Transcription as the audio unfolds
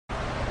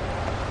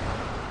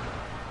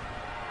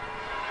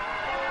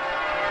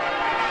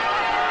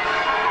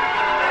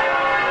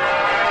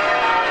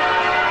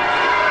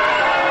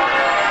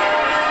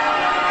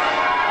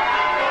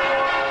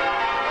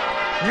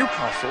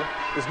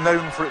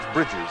known for its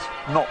bridges,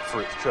 not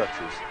for its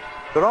churches.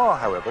 There are,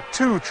 however,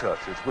 two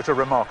churches which are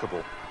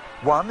remarkable.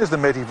 One is the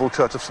medieval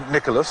church of St.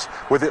 Nicholas,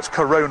 with its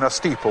corona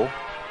steeple.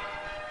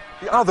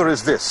 The other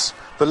is this,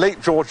 the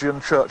late Georgian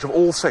Church of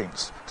All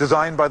Saints,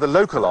 designed by the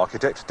local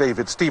architect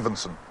David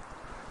Stevenson.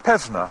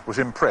 Pevsner was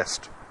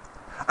impressed.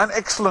 An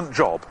excellent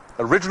job,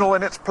 original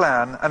in its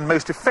plan and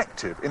most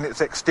effective in its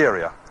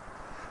exterior.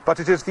 But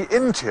it is the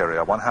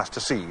interior one has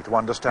to see to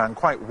understand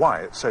quite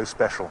why it's so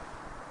special.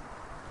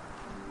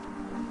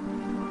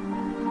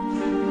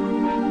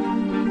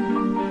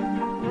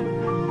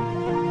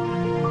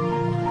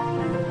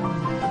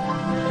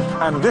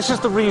 And this is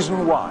the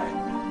reason why.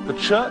 The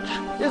church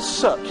is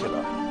circular,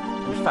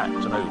 in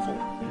fact an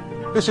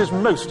oval. This is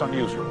most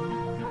unusual.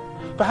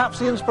 Perhaps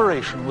the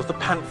inspiration was the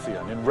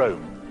Pantheon in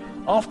Rome.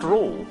 After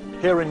all,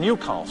 here in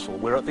Newcastle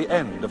we're at the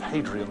end of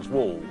Hadrian's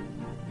Wall.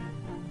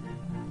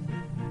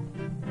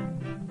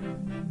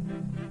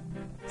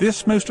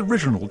 This most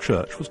original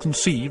church was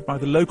conceived by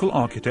the local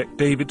architect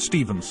David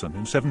Stevenson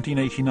in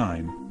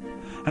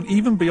 1789. And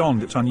even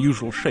beyond its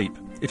unusual shape,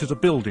 it is a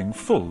building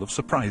full of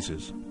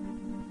surprises.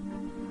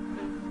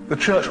 The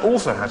church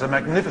also has a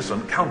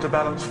magnificent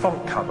counterbalance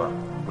font cover,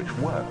 which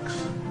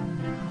works.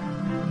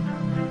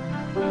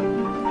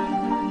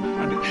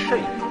 And its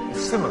shape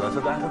is similar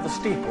to that of the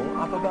steeple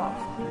up above.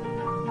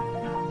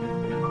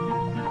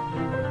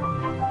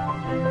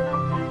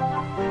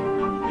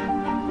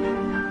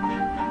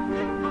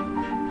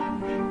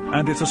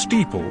 And it's a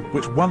steeple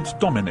which once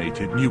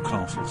dominated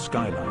Newcastle's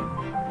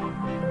skyline.